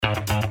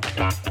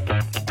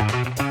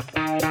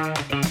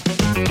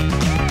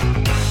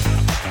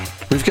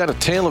We've got a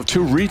tale of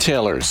two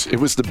retailers. It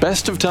was the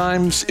best of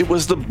times. It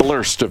was the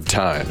blurst of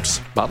times.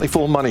 Motley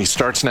Fool Money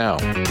starts now.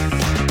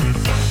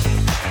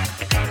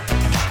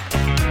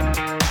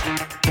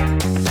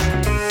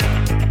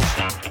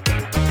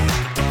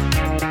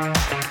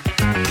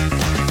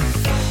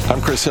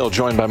 I'm Chris Hill,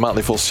 joined by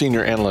Motley Fool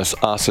senior analyst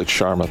Asit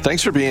Sharma.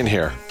 Thanks for being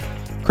here.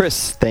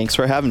 Chris, thanks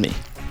for having me.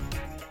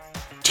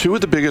 Two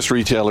of the biggest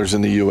retailers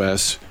in the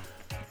U.S.,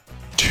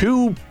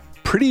 two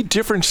pretty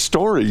different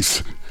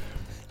stories.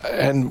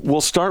 And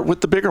we'll start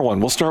with the bigger one.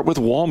 We'll start with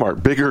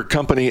Walmart. Bigger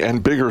company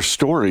and bigger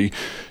story.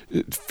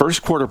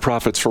 First quarter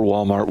profits for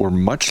Walmart were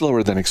much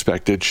lower than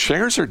expected.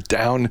 Shares are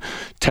down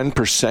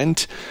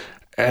 10%.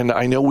 And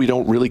I know we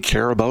don't really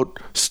care about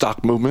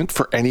stock movement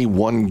for any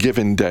one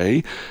given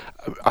day.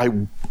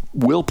 I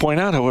will point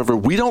out, however,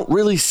 we don't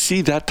really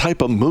see that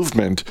type of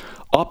movement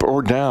up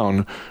or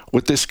down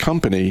with this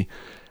company.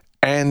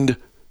 And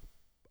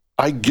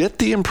I get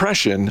the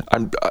impression,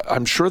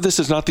 I'm sure this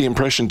is not the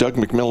impression Doug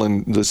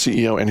McMillon, the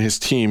CEO, and his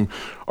team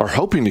are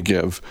hoping to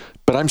give,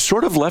 but I'm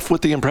sort of left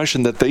with the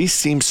impression that they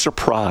seem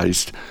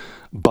surprised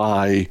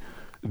by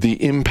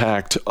the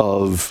impact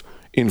of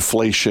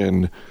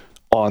inflation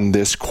on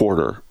this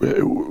quarter.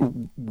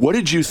 What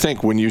did you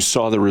think when you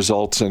saw the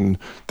results and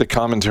the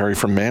commentary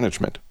from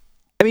management?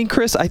 I mean,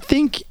 Chris, I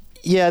think,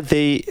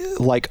 they,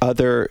 like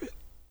other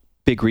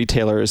big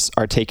retailers,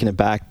 are taken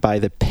aback by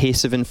the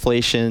pace of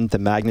inflation, the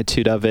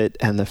magnitude of it,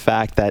 and the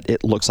fact that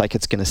it looks like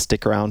it's going to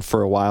stick around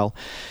for a while.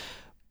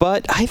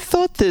 But I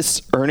thought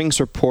this earnings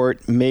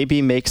report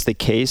maybe makes the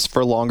case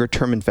for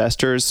longer-term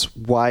investors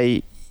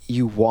why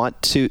you want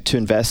to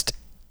invest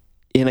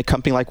in a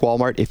company like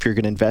Walmart if you're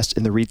going to invest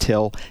in the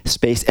retail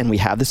space, and we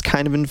have this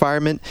kind of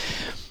environment.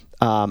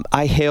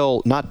 I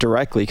hail, not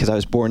directly because I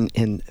was born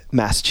in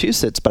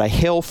Massachusetts, but I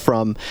hail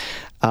from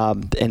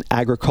an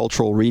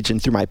agricultural region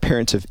through my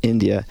parents of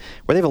India,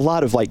 where they have a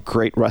lot of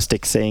great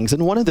rustic sayings.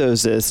 And one of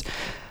those is,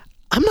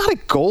 I'm not a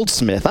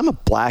goldsmith, I'm a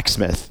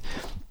blacksmith.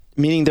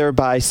 Meaning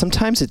thereby,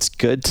 sometimes it's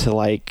good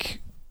to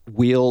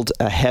wield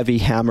a heavy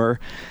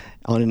hammer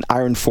on an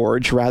iron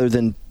forge rather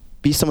than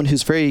be someone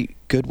who's very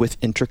good with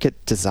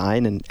intricate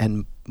design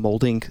and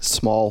molding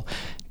small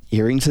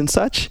earrings and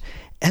such.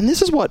 And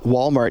this is what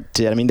Walmart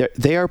did. I mean,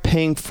 they are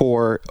paying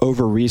for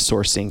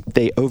over-resourcing.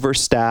 They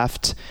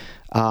overstaffed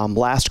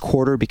last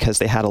quarter because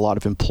they had a lot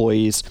of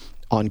employees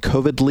on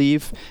COVID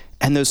leave,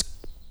 and those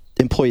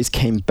employees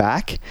came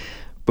back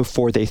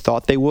before they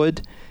thought they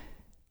would.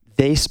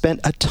 They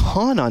spent a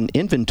ton on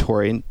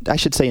inventory, and I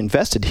should say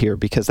invested here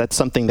because that's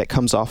something that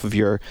comes off of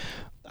your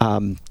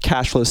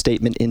cash flow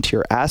statement into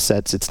your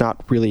assets. It's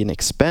not really an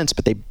expense,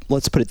 but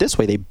let's put it this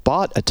way, they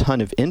bought a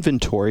ton of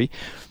inventory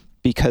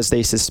because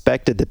they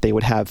suspected that they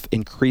would have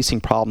increasing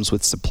problems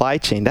with supply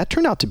chain. That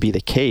turned out to be the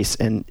case,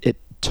 and it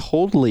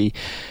totally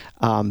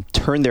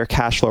turned their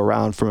cash flow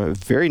around from a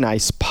very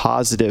nice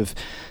positive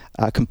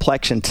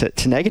complexion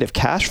to negative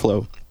cash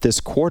flow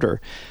this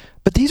quarter.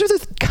 But these are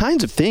the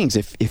kinds of things,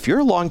 if you're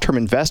a long-term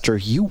investor,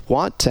 you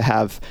want to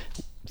have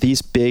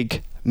these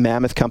big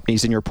mammoth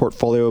companies in your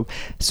portfolio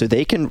so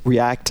they can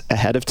react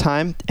ahead of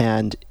time.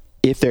 And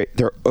if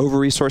they're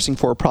over-resourcing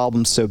for a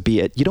problem, so be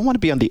it. You don't want to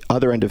be on the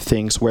other end of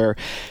things where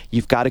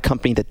you've got a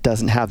company that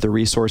doesn't have the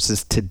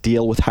resources to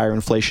deal with higher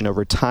inflation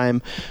over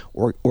time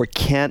or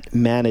can't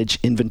manage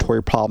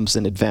inventory problems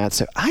in advance.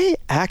 So I'm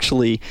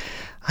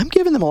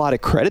giving them a lot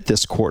of credit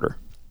this quarter.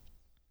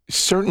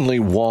 Certainly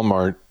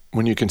Walmart,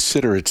 when you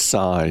consider its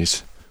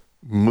size,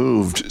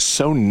 moved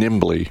so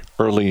nimbly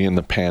early in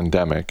the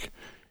pandemic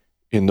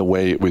in the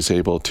way it was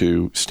able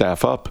to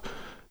staff up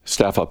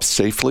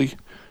safely,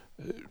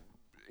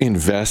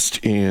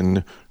 invest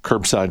in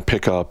curbside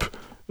pickup,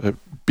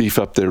 beef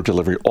up their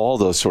delivery, all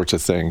those sorts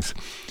of things.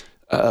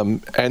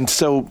 And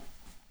so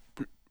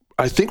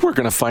I think we're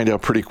going to find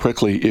out pretty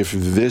quickly if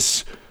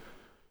this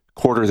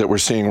quarter that we're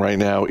seeing right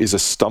now is a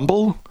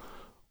stumble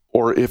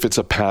or if it's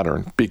a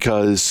pattern,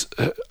 because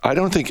I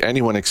don't think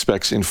anyone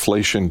expects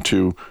inflation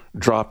to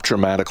drop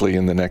dramatically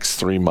in the next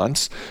 3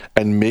 months.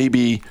 And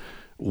maybe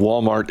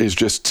Walmart is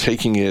just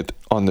taking it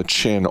on the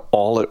chin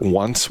all at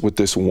once with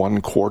this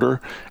one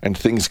quarter and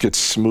things get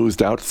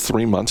smoothed out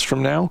 3 months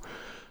from now.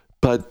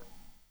 But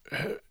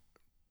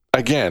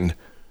again,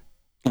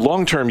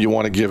 long term, you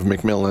want to give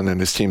McMillon and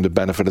his team the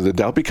benefit of the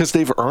doubt because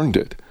they've earned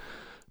it.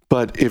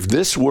 But if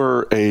this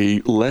were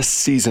a less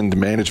seasoned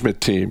management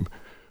team,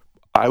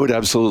 I would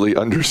absolutely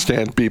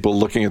understand people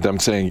looking at them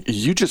saying,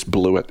 you just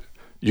blew it.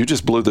 You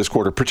just blew this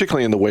quarter,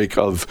 particularly in the wake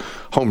of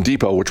Home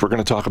Depot, which we're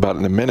going to talk about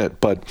in a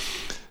minute. But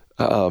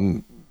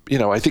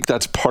I think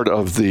that's part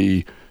of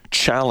the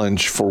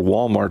challenge for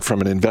Walmart from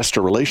an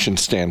investor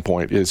relations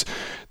standpoint is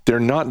they're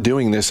not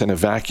doing this in a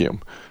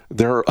vacuum.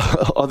 There are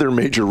other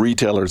major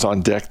retailers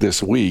on deck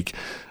this week.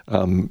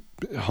 Home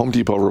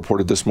Depot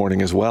reported this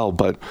morning as well,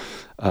 but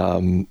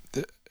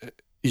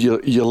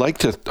you like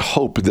to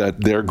hope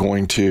that they're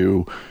going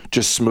to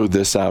just smooth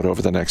this out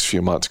over the next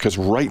few months, because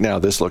right now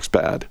this looks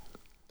bad.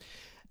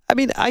 I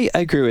mean, I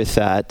agree with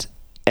that.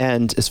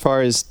 And as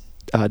far as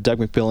Doug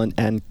McMillon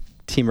and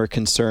team are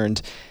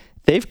concerned,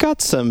 they've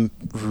got some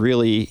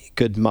really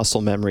good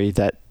muscle memory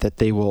that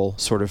they will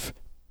sort of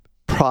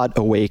prod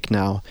awake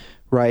now,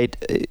 right?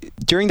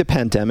 During the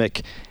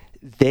pandemic,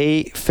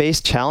 they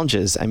faced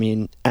challenges. I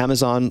mean,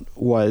 Amazon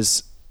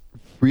was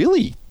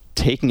really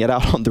taking it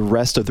out on the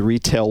rest of the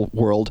retail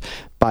world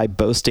by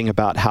boasting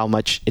about how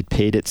much it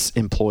paid its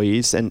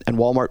employees, and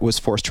Walmart was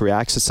forced to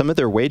react. So some of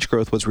their wage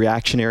growth was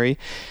reactionary.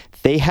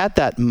 They had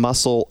that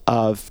muscle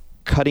of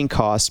cutting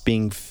costs,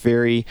 being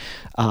very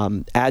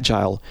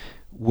agile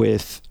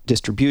with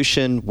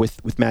distribution,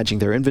 with managing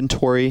their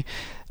inventory.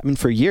 I mean,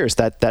 for years,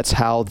 that's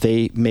how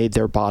they made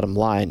their bottom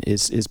line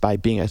is by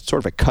being a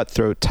sort of a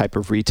cutthroat type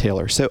of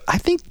retailer. So I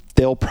think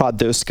they'll prod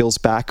those skills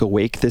back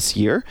awake this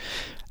year,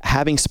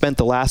 having spent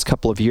the last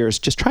couple of years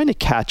just trying to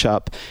catch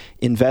up,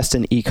 invest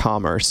in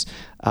e-commerce,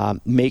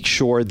 make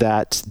sure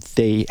that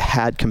they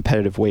had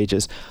competitive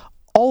wages.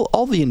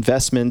 All the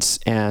investments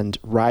and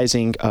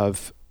rising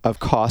of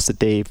costs that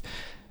they've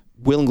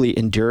willingly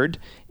endured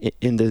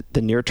in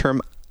the near term,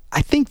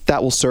 I think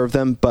that will serve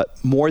them.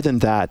 But more than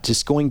that,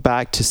 just going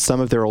back to some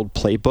of their old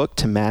playbook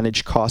to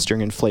manage cost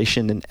during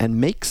inflation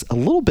and makes a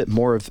little bit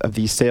more of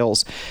these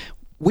sales,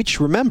 which,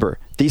 remember,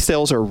 these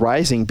sales are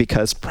rising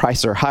because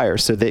prices are higher.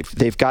 So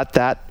they've got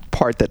that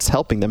part that's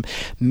helping them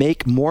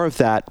make more of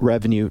that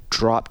revenue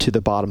drop to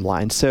the bottom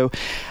line. So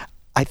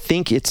I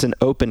think it's an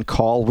open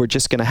call. We're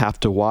just going to have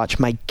to watch.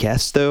 My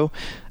guess, though,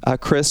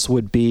 Chris,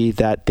 would be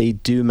that they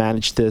do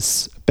manage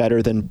this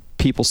better than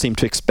people seem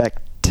to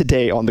expect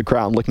today on the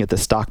ground looking at the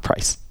stock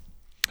price.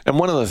 And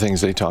one of the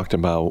things they talked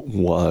about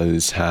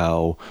was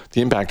how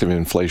the impact of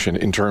inflation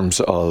in terms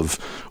of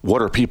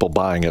what are people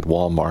buying at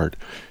Walmart,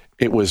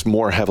 it was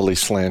more heavily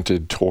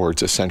slanted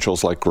towards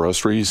essentials like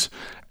groceries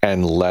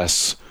and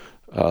less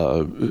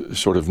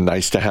sort of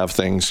nice to have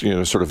things,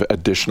 sort of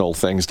additional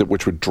things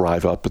which would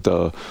drive up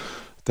the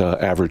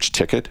average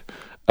ticket.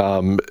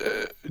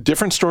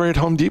 Different story at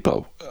Home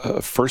Depot.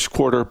 First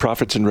quarter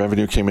profits and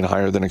revenue came in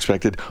higher than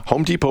expected.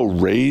 Home Depot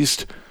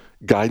raised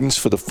guidance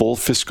for the full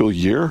fiscal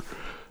year.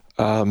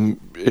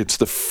 It's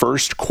the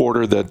first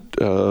quarter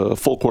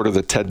full quarter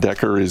that Ted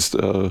Decker is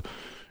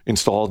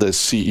installed as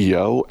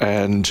CEO,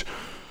 and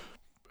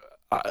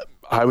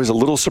I was a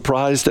little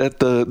surprised at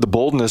the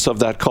boldness of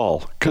that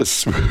call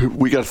because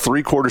we got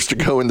 3 quarters to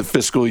go in the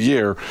fiscal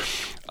year.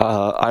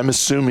 I'm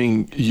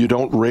assuming you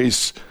don't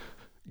raise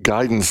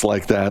guidance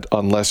like that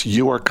unless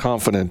you are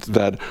confident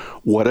that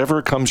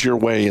whatever comes your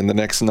way in the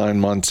next 9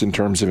 months in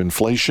terms of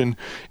inflation,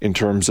 in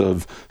terms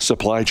of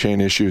supply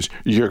chain issues,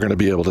 you're going to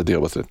be able to deal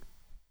with it.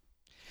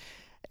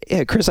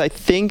 Yeah, Chris, I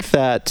think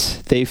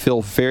that they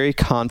feel very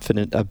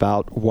confident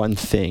about one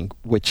thing,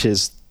 which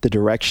is the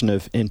direction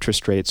of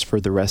interest rates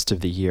for the rest of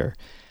the year.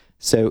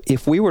 So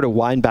if we were to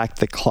wind back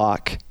the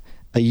clock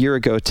a year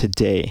ago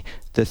today,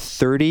 the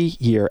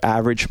 30-year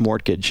average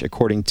mortgage,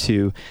 according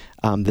to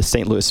the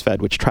St. Louis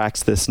Fed, which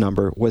tracks this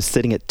number, was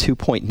sitting at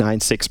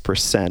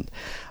 2.96%.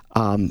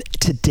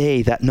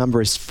 Today, that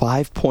number is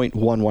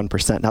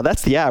 5.11%. Now,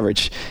 that's the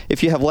average.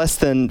 If you have less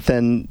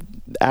than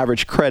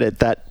average credit,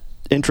 that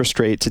interest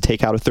rate to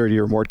take out a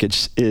 30-year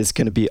mortgage is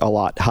going to be a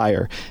lot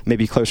higher,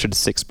 maybe closer to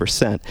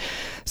 6%.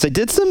 So I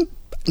did some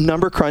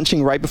number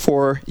crunching right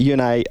before you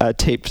and I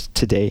taped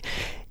today.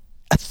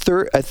 A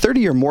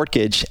 30-year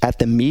mortgage at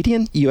the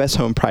median U.S.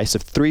 home price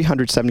of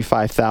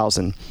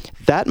 $375,000,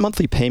 that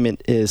monthly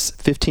payment is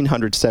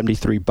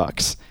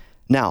 $1,573.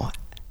 Now,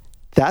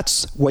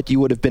 that's what you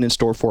would have been in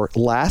store for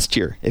last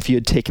year if you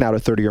had taken out a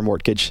 30-year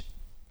mortgage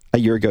a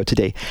year ago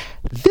today.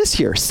 This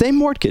year, same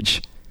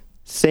mortgage,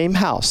 same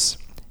house.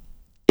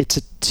 It's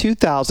a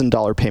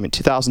 $2,000 payment,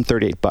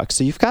 $2,038.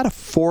 So you've got a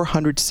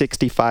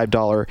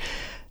 $465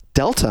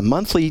 delta,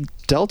 monthly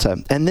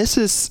delta. And this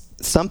is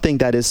something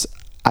that is,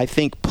 I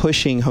think,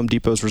 pushing Home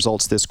Depot's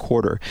results this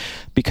quarter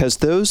because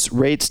those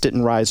rates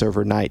didn't rise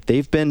overnight.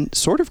 They've been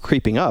sort of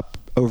creeping up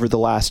over the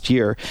last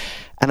year.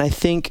 And I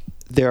think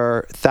there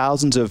are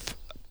thousands of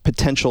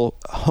potential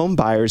home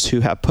buyers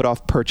who have put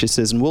off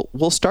purchases, and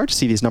we'll start to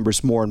see these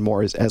numbers more and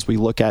more as we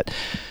look at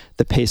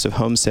the pace of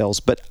home sales.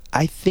 But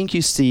I think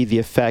you see the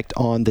effect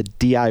on the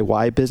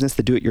DIY business,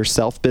 the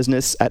do-it-yourself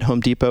business at Home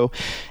Depot,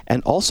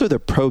 and also the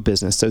pro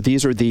business. So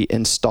these are the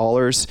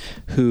installers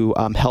who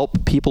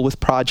help people with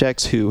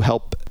projects, who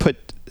help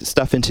put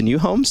stuff into new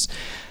homes.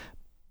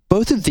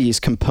 Both of these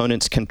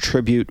components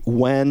contribute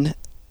when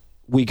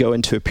we go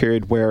into a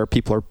period where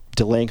people are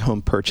delaying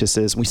home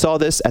purchases. We saw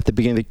this at the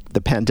beginning of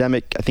the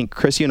pandemic. I think,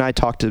 Chris, you and I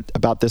talked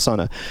about this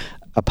on a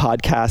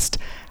podcast,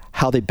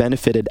 how they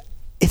benefited.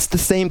 It's the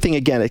same thing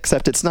again,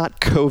 except it's not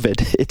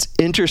COVID, it's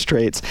interest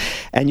rates.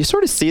 And you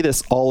sort of see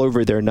this all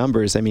over their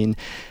numbers. I mean,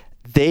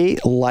 they,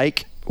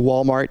 like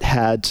Walmart,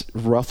 had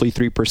roughly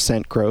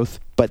 3% growth,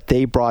 but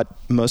they brought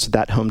most of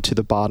that home to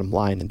the bottom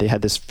line. And they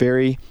had this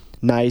very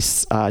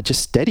nice,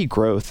 just steady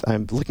growth.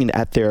 I'm looking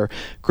at their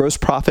gross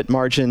profit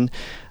margin.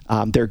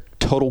 Their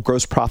total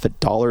gross profit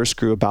dollars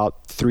grew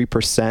about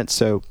 3%,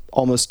 so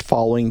almost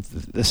following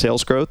the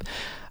sales growth.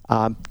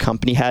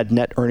 Company had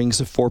net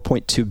earnings of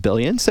 $4.2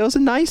 billion, so it was a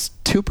nice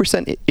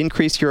 2%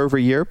 increase year over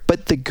year.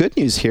 But the good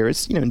news here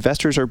is,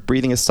 investors are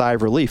breathing a sigh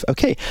of relief.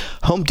 Okay,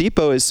 Home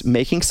Depot is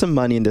making some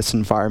money in this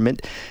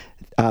environment.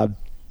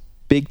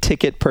 Big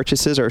ticket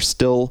purchases are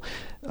still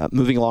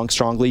moving along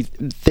strongly.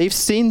 They've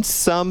seen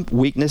some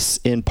weakness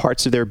in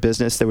parts of their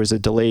business. There was a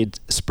delayed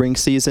spring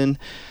season,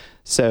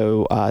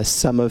 so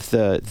some of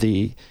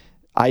the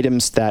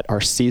items that are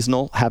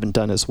seasonal haven't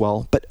done as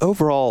well. But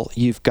overall,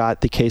 you've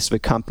got the case of a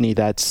company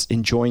that's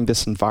enjoying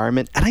this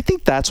environment, and I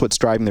think that's what's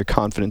driving their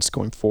confidence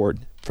going forward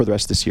for the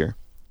rest of this year.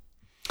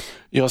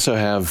 You also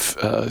have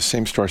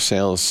same-store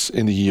sales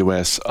in the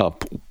U.S.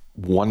 up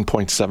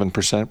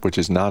 1.7%, which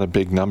is not a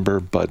big number,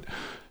 but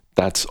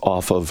that's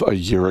off of a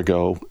year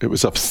ago. It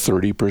was up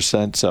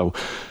 30%. So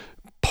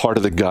part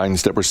of the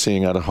guidance that we're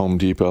seeing out of Home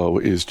Depot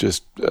is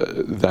just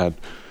that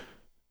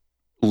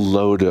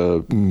low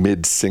to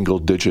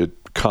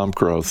mid-single-digit comp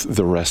growth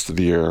the rest of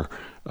the year.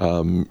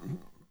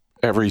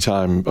 Every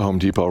time Home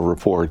Depot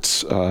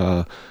reports,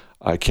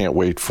 I can't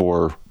wait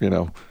for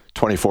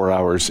 24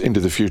 hours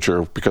into the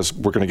future, because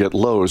we're going to get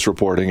Lowe's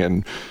reporting,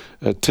 and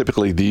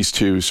typically these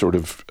two sort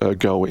of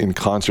go in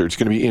concert. It's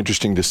going to be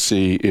interesting to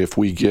see if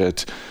we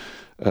get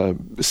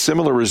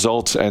similar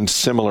results and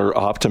similar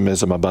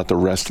optimism about the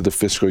rest of the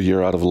fiscal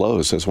year out of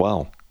Lowe's as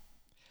well.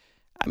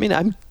 I mean,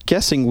 I'm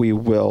guessing we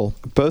will.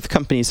 Both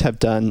companies have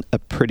done a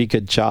pretty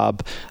good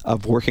job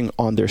of working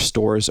on their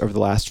stores over the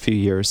last few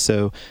years.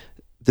 So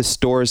the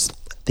stores,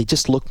 they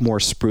just look more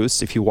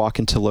spruce. If you walk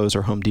into Lowe's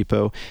or Home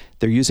Depot,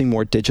 they're using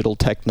more digital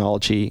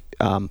technology.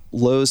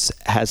 Lowe's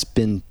has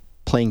been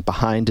playing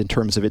behind in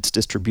terms of its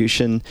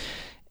distribution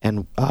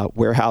and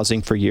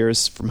warehousing for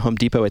years. From Home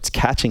Depot, it's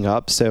catching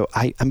up. So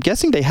I'm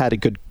guessing they had a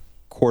good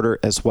quarter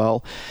as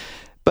well.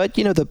 But,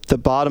 the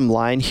bottom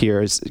line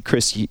here is,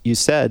 Chris, you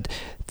said,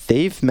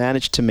 they've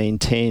managed to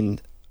maintain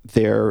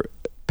their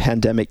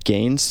pandemic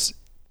gains.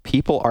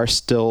 People are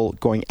still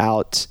going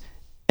out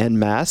en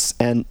masse,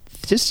 and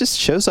this just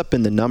shows up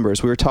in the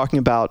numbers. We were talking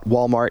about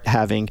Walmart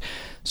having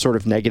sort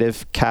of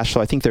negative cash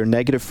flow. I think their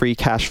negative free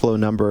cash flow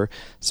number,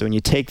 so when you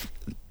take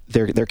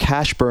their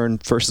cash burn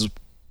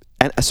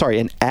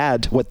and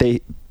add what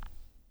they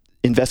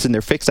invest in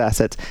their fixed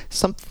assets,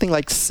 something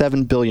like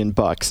 $7 billion.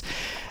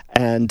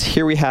 And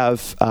here we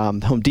have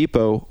Home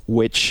Depot,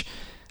 which,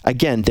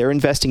 again, they're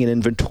investing in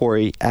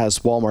inventory as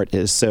Walmart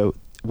is. So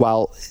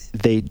while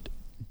they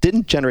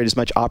didn't generate as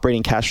much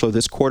operating cash flow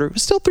this quarter, it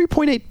was still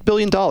 $3.8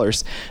 billion,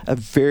 a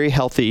very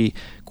healthy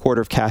quarter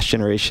of cash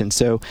generation.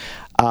 So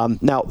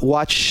now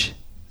watch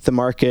the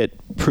market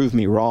prove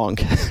me wrong.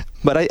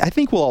 But I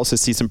think we'll also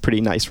see some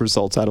pretty nice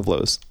results out of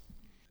Lowe's.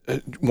 I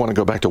want to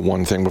go back to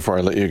one thing before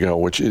I let you go,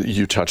 which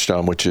you touched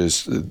on, which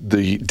is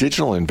the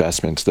digital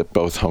investments that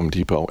both Home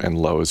Depot and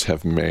Lowe's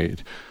have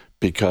made,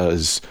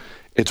 because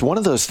it's one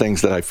of those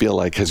things that I feel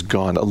like has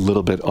gone a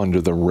little bit under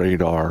the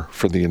radar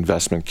for the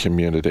investment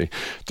community.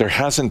 There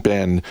hasn't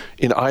been,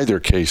 in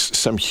either case,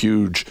 some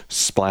huge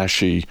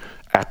splashy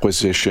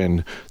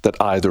acquisition that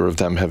either of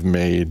them have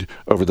made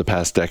over the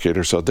past decade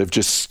or so. They've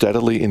just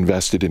steadily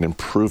invested in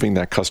improving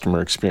that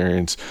customer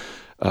experience,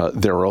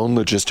 their own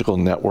logistical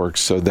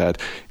networks, so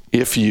that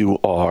if you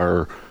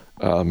are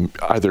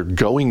either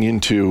going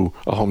into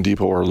a Home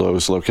Depot or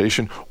Lowe's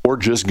location or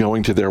just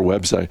going to their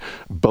website,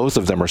 both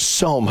of them are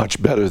so much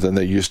better than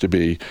they used to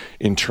be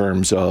in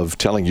terms of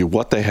telling you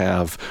what they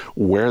have,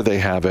 where they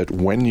have it,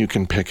 when you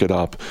can pick it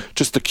up.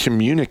 Just the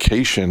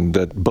communication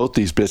that both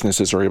these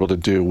businesses are able to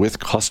do with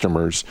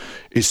customers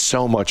is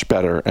so much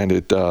better. And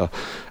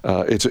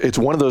it's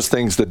one of those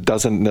things that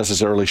doesn't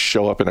necessarily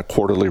show up in a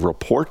quarterly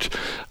report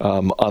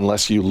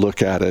unless you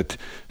look at it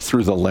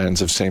through the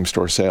lens of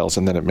same-store sales,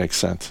 and then it makes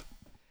sense.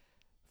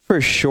 For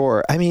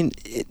sure. I mean,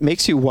 it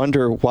makes you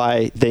wonder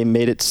why they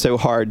made it so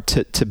hard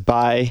to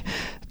buy,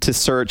 to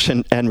search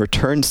and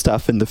return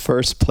stuff in the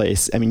first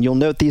place. I mean, you'll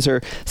note these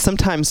are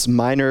sometimes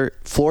minor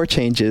floor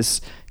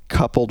changes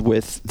coupled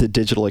with the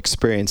digital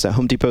experience. Now,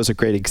 Home Depot is a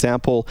great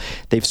example.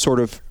 They've sort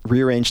of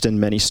rearranged in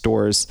many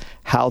stores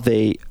how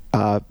they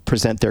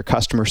present their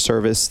customer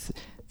service.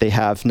 They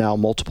have now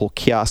multiple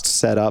kiosks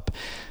set up.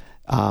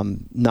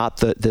 Not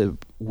the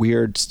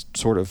weird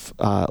sort of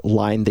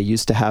line they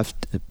used to have.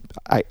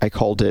 I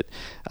called it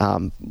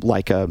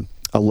like a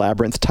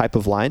labyrinth type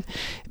of line.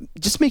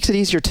 It just makes it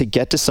easier to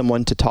get to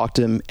someone, to talk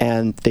to them,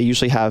 and they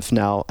usually have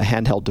now a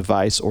handheld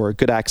device or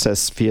good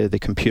access via the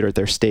computer at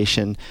their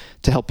station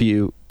to help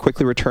you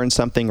quickly return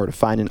something or to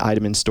find an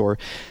item in store.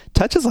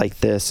 Touches like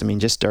this, I mean,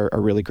 just are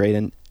really great.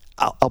 And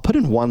I'll put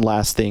in one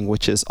last thing,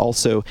 which is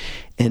also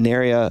an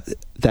area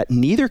that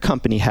neither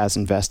company has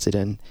invested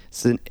in.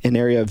 It's an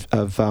area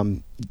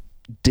of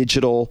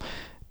digital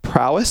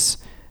prowess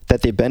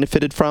that they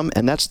benefited from,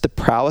 and that's the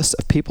prowess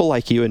of people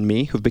like you and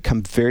me who've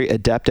become very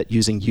adept at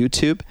using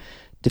YouTube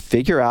to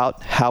figure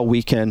out how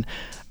we can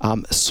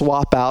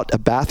swap out a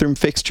bathroom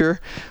fixture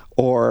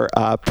or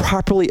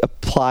properly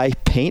apply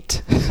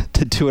paint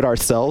to do it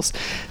ourselves.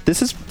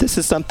 This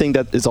is something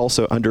that is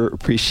also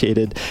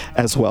underappreciated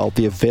as well.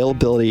 The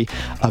availability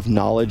of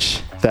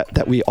knowledge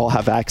that we all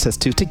have access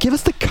to give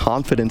us the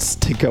confidence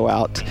to go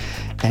out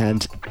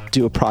and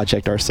do a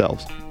project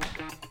ourselves.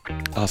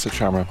 Asit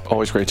Sharma,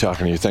 always great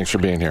talking to you. Thanks for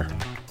being here.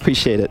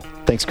 Appreciate it.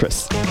 Thanks,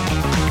 Chris.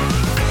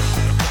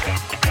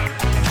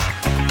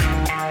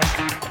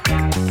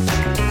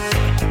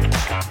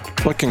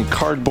 What can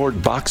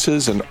cardboard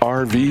boxes and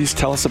RVs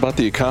tell us about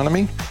the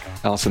economy?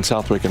 Alison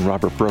Southwick and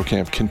Robert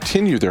Brokamp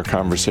continue their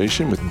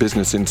conversation with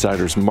Business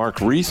Insider's Mark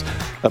Reeth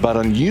about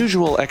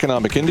unusual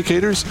economic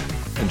indicators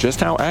and just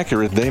how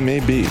accurate they may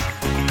be.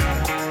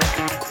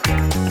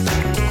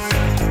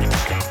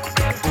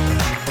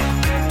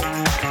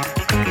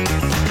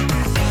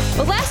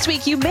 Well, last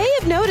week you may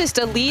have noticed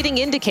a leading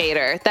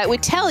indicator that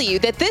would tell you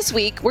that this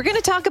week we're going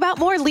to talk about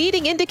more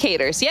leading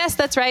indicators. Yes,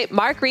 that's right.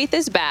 Mark Reeth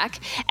is back,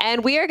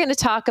 and we are going to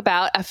talk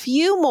about a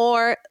few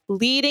more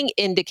leading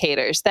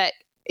indicators that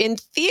in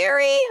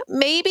theory,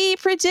 maybe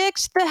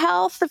predict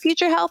the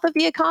future health of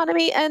the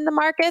economy and the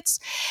markets.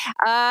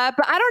 But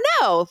I don't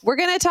know. We're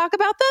going to talk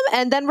about them,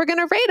 and then we're going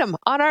to rate them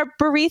on our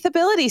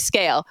breathability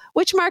scale,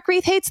 which Mark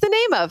Reeth hates the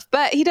name of,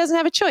 but he doesn't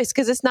have a choice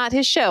because it's not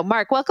his show.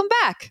 Mark, welcome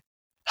back.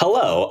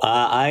 Hello.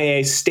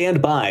 I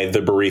stand by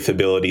the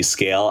breathability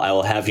scale. I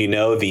will have you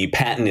know the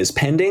patent is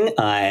pending,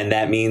 and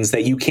that means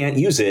that you can't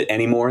use it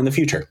anymore in the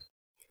future.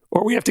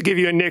 Or we have to give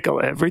you a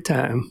nickel every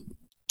time.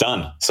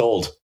 Done.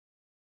 Sold.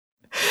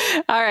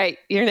 All right,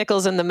 your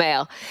nickel's in the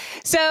mail.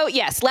 So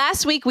yes,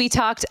 last week we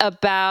talked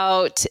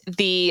about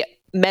the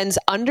men's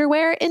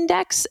underwear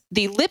index,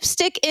 the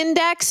lipstick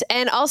index,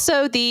 and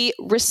also the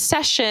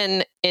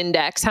recession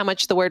index, how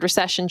much the word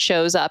recession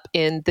shows up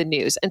in the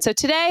news. And so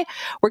today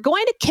we're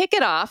going to kick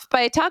it off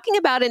by talking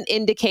about an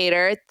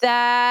indicator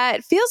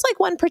that feels like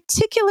one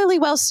particularly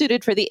well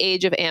suited for the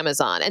age of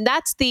Amazon, and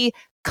that's the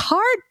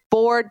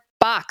cardboard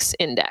box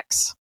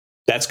index.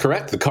 That's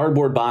correct. The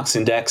cardboard box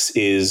index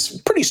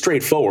is pretty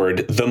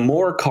straightforward. The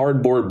more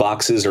cardboard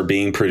boxes are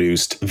being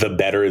produced, the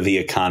better the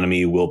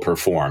economy will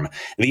perform.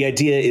 The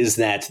idea is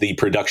that the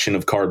production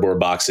of cardboard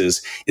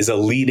boxes is a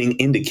leading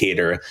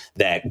indicator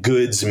that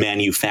goods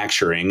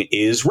manufacturing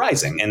is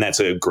rising, and that's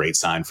a great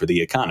sign for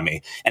the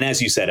economy. And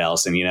as you said,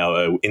 Alison,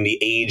 in the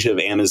age of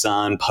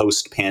Amazon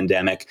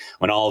post-pandemic,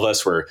 when all of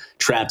us were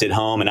trapped at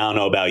home, and I don't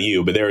know about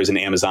you, but there is an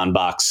Amazon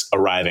box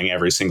arriving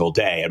every single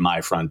day at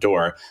my front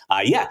door.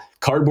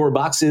 Cardboard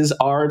boxes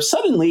are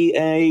suddenly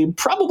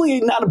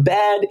probably not a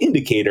bad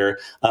indicator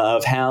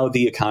of how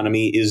the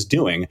economy is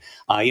doing.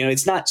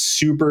 It's not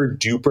super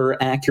duper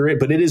accurate,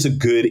 but it is a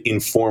good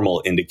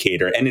informal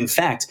indicator. And in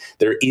fact,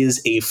 there is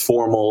a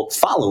formal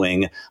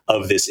following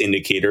of this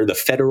indicator. The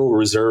Federal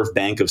Reserve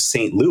Bank of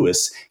St.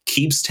 Louis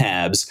keeps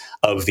tabs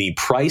of the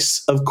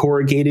price of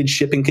corrugated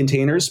shipping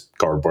containers,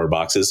 cardboard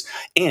boxes,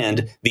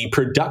 and the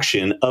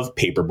production of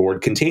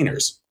paperboard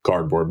containers,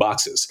 cardboard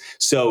boxes.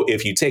 So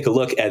if you take a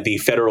look at the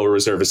Federal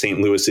Reserve of St.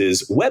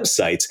 Louis's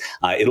website,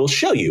 it'll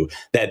show you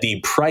that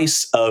the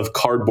price of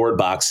cardboard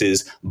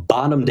boxes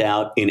bottomed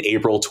out in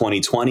April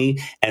 2020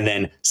 and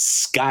then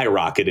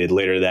skyrocketed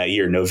later that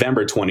year,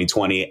 November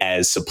 2020,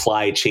 as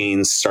supply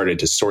chains started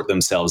to sort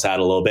themselves out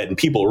a little bit and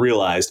people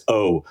realized,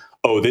 oh,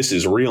 this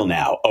is real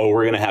now. Oh,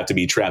 we're going to have to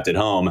be trapped at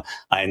home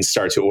and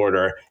start to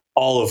order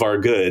all of our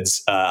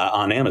goods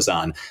on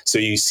Amazon. So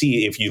you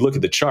see, if you look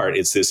at the chart,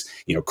 it's this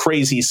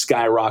crazy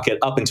skyrocket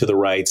up and to the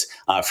right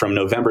from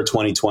November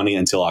 2020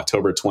 until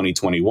October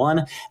 2021,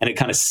 and it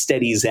kind of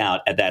steadies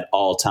out at that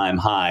all-time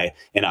high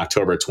in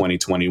October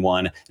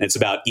 2021, and it's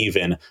about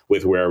even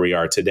with where we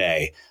are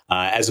today.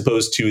 As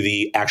opposed to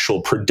the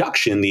actual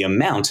production, the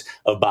amount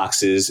of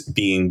boxes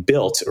being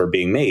built or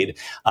being made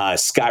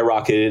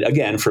skyrocketed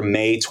again from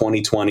May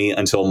 2020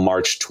 until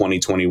March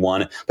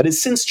 2021, but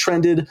it's since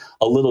trended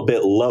a little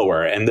bit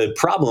lower. And the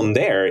problem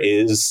there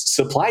is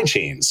supply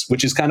chains,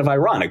 which is kind of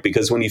ironic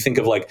because when you think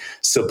of like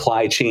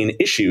supply chain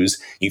issues,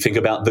 you think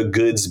about the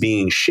goods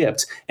being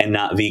shipped and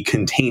not the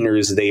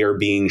containers they are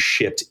being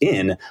shipped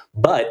in,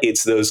 but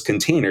it's those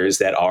containers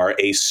that are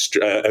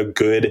a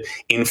good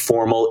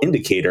informal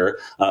indicator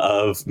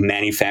of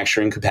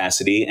manufacturing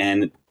capacity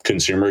and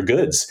consumer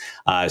goods.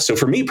 So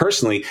for me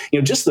personally,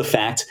 just the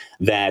fact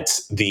that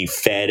the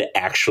Fed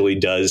actually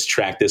does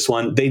track this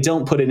one, they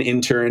don't put an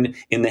intern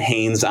in the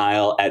Hanes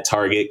aisle at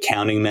Target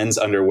counting men's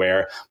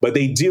underwear, but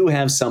they do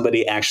have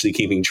somebody actually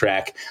keeping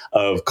track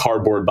of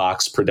cardboard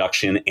box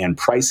production and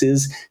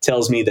prices.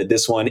 Tells me that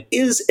this one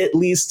is at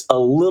least a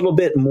little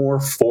bit more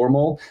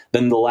formal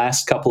than the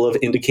last couple of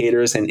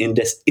indicators and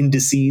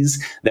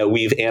indices that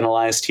we've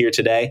analyzed here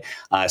today.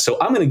 So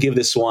I'm going to give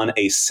this one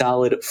a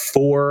solid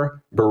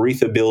 4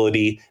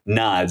 breathability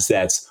nods.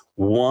 That's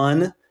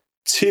 1,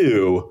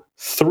 2,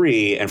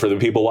 3, and for the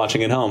people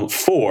watching at home,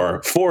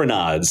 4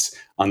 nods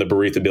on the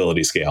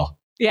breathability scale.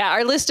 Yeah,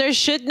 our listeners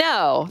should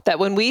know that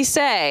when we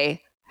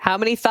say how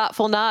many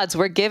thoughtful nods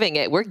we're giving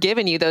it, we're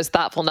giving you those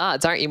thoughtful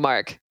nods, aren't you,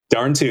 Mark?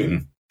 Darn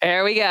tootin'.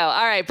 There we go.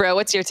 All right, bro,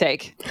 what's your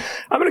take?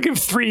 I'm going to give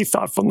 3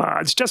 thoughtful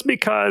nods just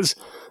because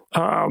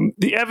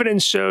the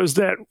evidence shows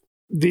that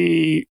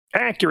the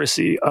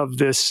accuracy of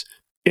this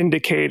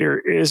indicator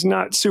is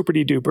not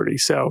super-duper.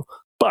 So,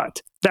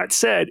 but that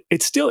said,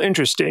 it's still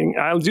interesting.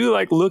 I do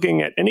like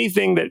looking at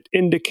anything that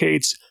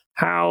indicates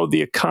how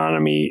the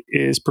economy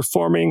is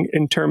performing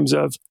in terms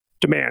of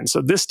demand.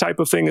 So this type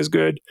of thing is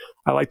good.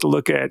 I like to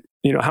look at,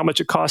 how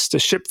much it costs to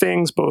ship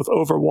things, both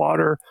over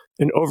water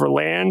and over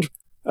land.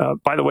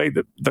 By the way,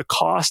 the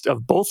cost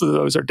of both of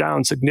those are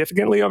down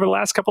significantly over the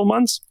last couple of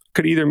months.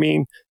 Could either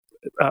mean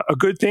a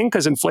good thing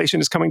because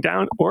inflation is coming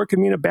down, or it could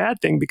mean a bad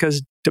thing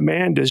because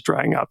demand is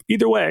drying up.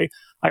 Either way,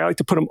 I like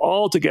to put them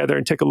all together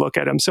and take a look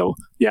at them. So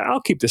yeah, I'll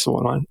keep this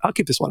one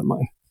in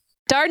mind.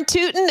 Darn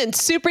tootin' and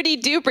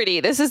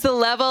superdy-duperdy. This is the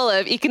level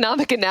of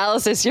economic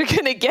analysis you're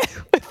going to get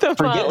with the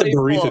Forget the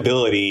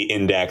breathability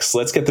index.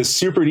 Let's get the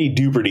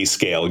superdy-duperdy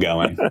scale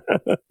going.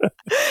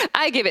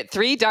 I give it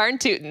 3 darn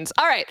tootins.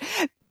 All right.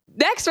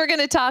 Next, we're going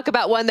to talk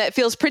about one that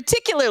feels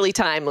particularly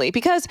timely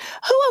because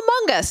who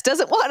among us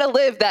doesn't want to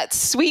live that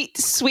sweet,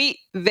 sweet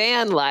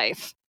van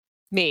life?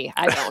 Me,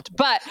 I don't.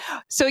 But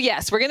so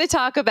yes, we're going to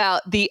talk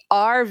about the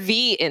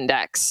RV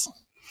index.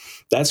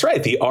 That's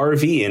right, the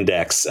RV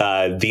index.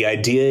 The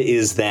idea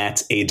is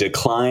that a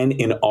decline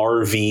in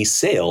RV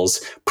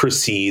sales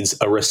precedes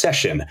a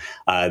recession.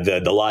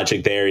 The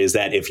logic there is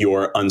that if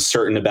you're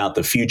uncertain about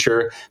the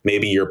future,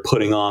 maybe you're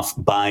putting off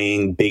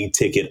buying big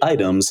ticket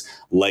items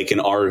like an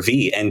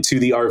RV. And to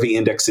the RV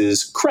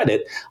index's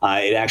credit,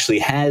 it actually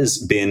has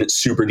been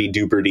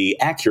superdy-duperdy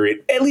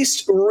accurate, at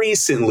least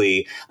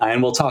recently.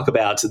 And we'll talk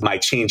about my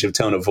change of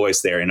tone of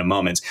voice there in a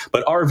moment.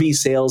 But RV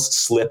sales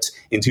slipped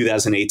in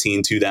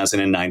 2018,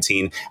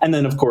 2019. And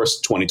then, of course,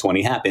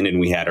 2020 happened and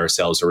we had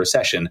ourselves a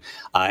recession.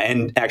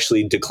 And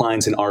actually,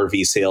 declines in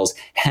RV sales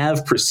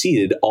have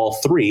preceded all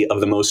 3 of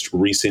the most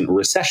recent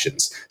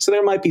recessions. So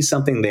there might be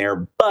something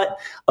there. But,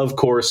 of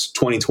course,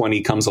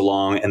 2020 comes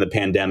along and the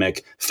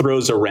pandemic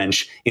throws a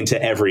wrench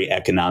into every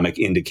economic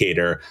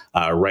indicator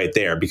right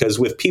there. Because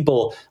with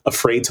people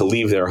afraid to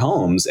leave their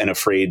homes and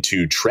afraid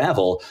to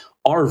travel,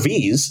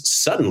 RVs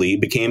suddenly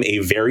became a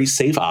very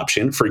safe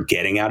option for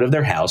getting out of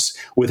their house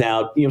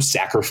without,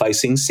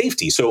 sacrificing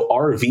safety. So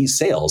RV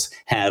sales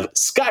have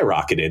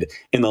skyrocketed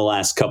in the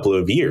last couple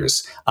of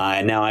years.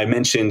 Now I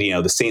mentioned,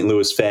 the St.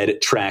 Louis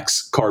Fed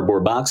tracks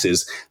cardboard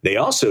boxes. They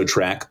also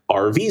track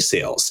RV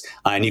sales.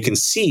 And you can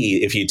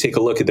see, if you take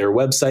a look at their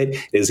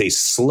website, it is a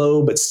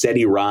slow but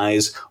steady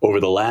rise over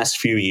the last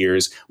few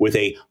years with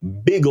a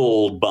big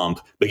old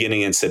bump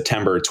beginning in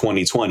September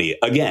 2020.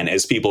 Again,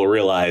 as people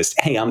realized,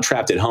 hey, I'm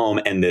trapped at home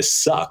and this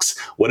sucks.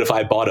 What if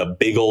I bought a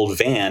big old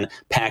van,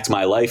 packed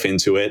my life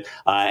into it,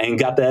 and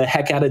got the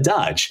heck out of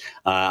Dodge?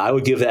 I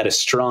would give that a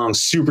strong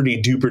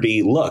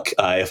superdy-duperdy look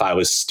if I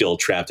was still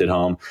trapped at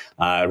home,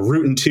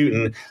 rootin'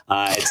 tootin',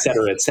 et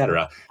cetera, et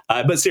cetera.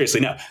 But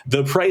seriously, no,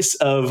 the price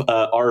of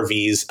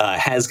RVs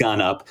has gone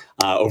up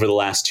over the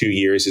last 2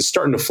 years. It's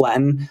starting to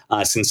flatten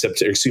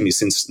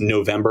since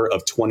November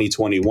of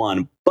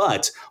 2021.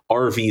 But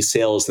RV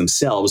sales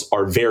themselves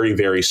are very,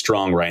 very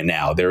strong right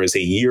now. There is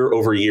a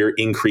year-over-year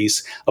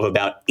increase of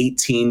about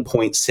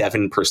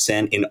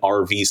 18.7% in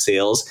RV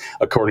sales,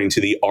 according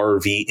to the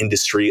RV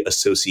Industry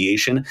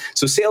Association.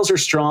 So sales are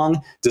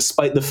strong,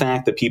 despite the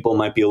fact that people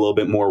might be a little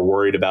bit more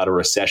worried about a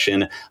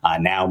recession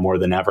now more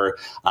than ever.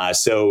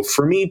 So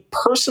for me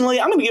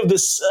personally, I'm going to give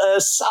this a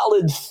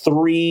solid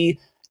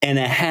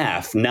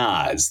 3.5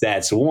 nods.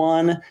 That's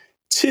 1,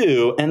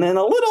 2, and then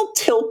a little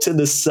tilt to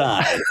the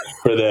side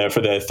for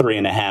the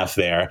 3.5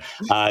 there.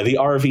 The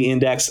RV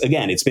index,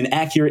 again, it's been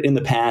accurate in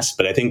the past,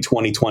 but I think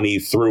 2020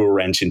 threw a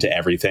wrench into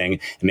everything,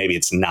 and maybe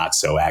it's not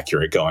so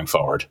accurate going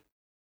forward.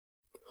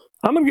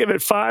 I'm going to give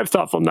it 5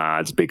 thoughtful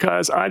nods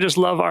because I just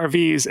love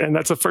RVs, and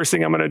that's the first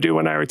thing I'm going to do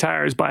when I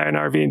retire is buy an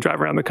RV and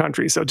drive around the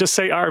country. So just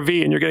say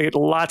RV, and you're going to get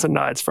lots of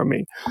nods from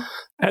me.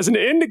 As an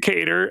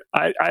indicator,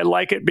 I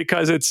like it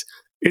because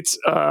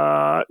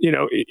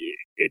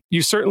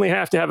you certainly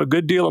have to have a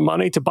good deal of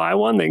money to buy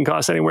one. They can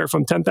cost anywhere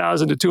from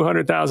 $10,000 to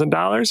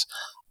 $200,000.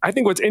 I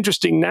think what's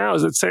interesting now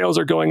is that sales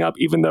are going up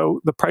even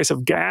though the price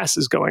of gas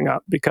is going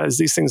up because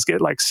these things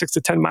get like 6 to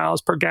 10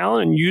 miles per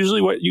gallon. And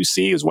usually what you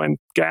see is when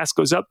gas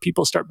goes up,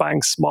 people start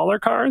buying smaller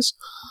cars.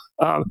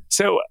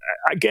 So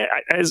I get,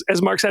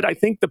 as Mark said, I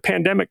think the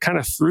pandemic kind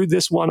of threw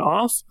this one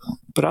off,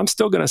 but I'm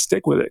still going to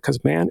stick with it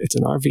because, man, it's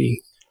an RV.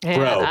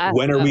 Bro,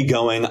 when are we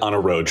going on a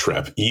road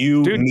trip?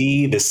 You, dude,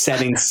 me, the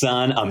setting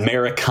sun,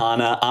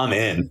 Americana, I'm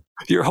in.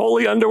 Your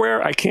holy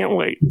underwear, I can't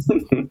wait.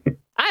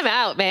 I'm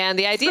out, man.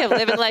 The idea of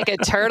living like a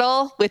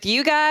turtle with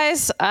you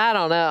guys, I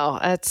don't know.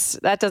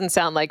 That doesn't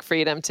sound like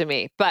freedom to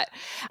me. But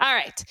all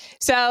right.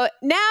 So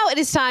now it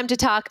is time to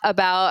talk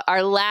about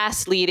our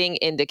last leading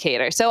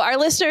indicator. So our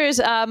listeners,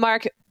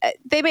 Mark,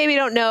 they maybe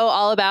don't know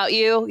all about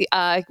you.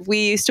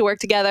 We used to work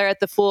together at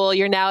The Fool.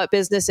 You're now at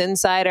Business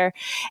Insider.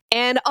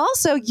 And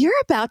also, you're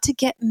about to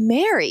get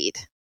married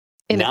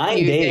in 9 a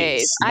few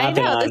days. I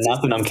know.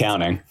 Nothing I'm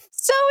counting.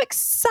 So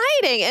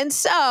exciting. And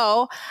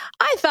so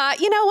I thought,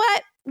 you know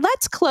what?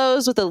 Let's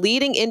close with a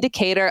leading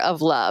indicator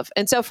of love.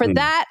 And so for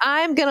that,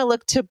 I'm going to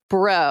look to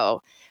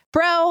Bro.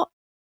 Bro,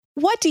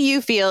 what do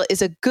you feel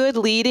is a good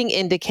leading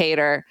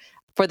indicator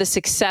for the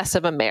success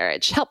of a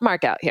marriage? Help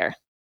Mark out here.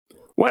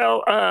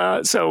 Well,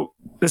 so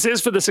this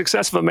is for the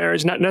success of a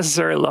marriage, not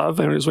necessarily love.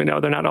 And as we know,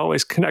 they're not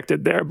always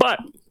connected there. But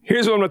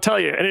here's what I'm going to tell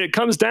you. And it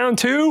comes down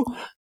to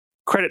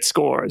credit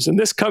scores. And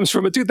this comes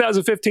from a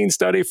 2015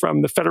 study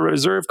from the Federal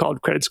Reserve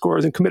called Credit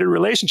Scores and Committed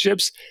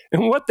Relationships.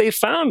 And what they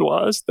found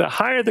was the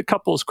higher the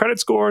couple's credit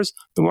scores,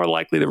 the more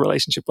likely the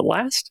relationship will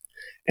last.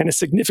 And a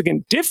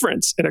significant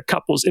difference in a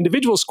couple's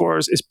individual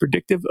scores is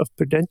predictive of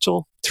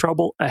potential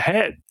trouble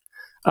ahead.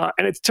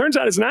 And it turns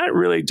out it's not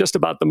really just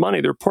about the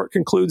money. The report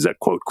concludes that,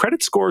 quote,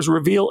 credit scores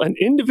reveal an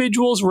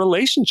individual's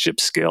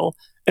relationship skill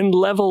and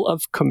level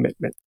of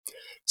commitment.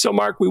 So,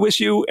 Mark, we wish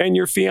you and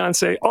your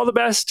fiance all the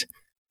best,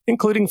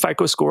 including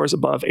FICO scores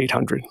above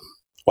 800.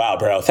 Wow,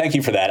 bro. Thank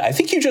you for that. I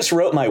think you just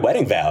wrote my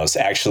wedding vows,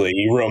 actually.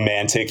 You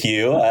romantic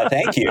you.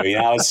 Thank you.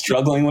 I was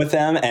struggling with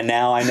them, and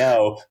now I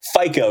know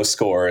FICO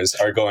scores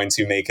are going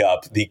to make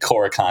up the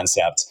core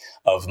concept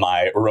of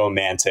my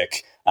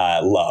romantic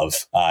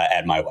love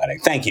at my wedding.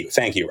 Thank you.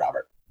 Thank you,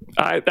 Robert.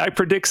 I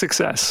predict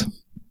success.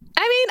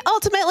 I mean,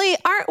 ultimately,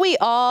 aren't we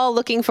all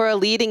looking for a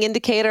leading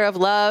indicator of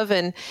love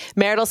and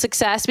marital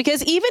success?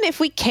 Because even if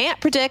we can't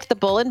predict the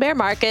bull and bear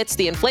markets,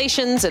 the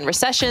inflations and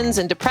recessions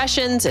and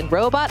depressions and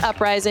robot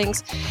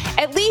uprisings,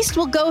 at least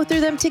we'll go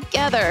through them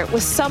together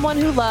with someone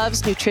who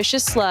loves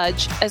nutritious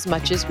sludge as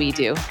much as we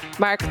do.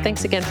 Mark,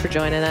 thanks again for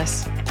joining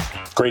us.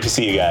 Great to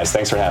see you guys.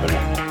 Thanks for having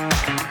me.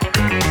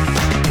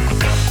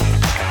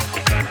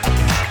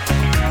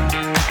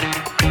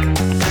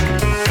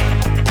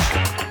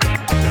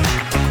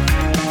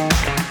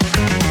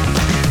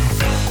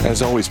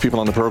 As always, people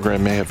on the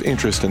program may have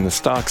interest in the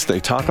stocks they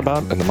talk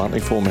about, and the Motley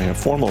Fool may have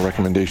formal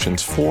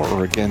recommendations for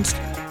or against.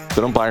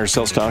 So don't buy or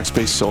sell stocks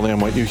based solely on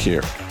what you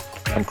hear.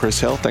 I'm Chris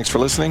Hill. Thanks for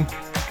listening.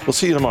 We'll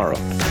see you tomorrow.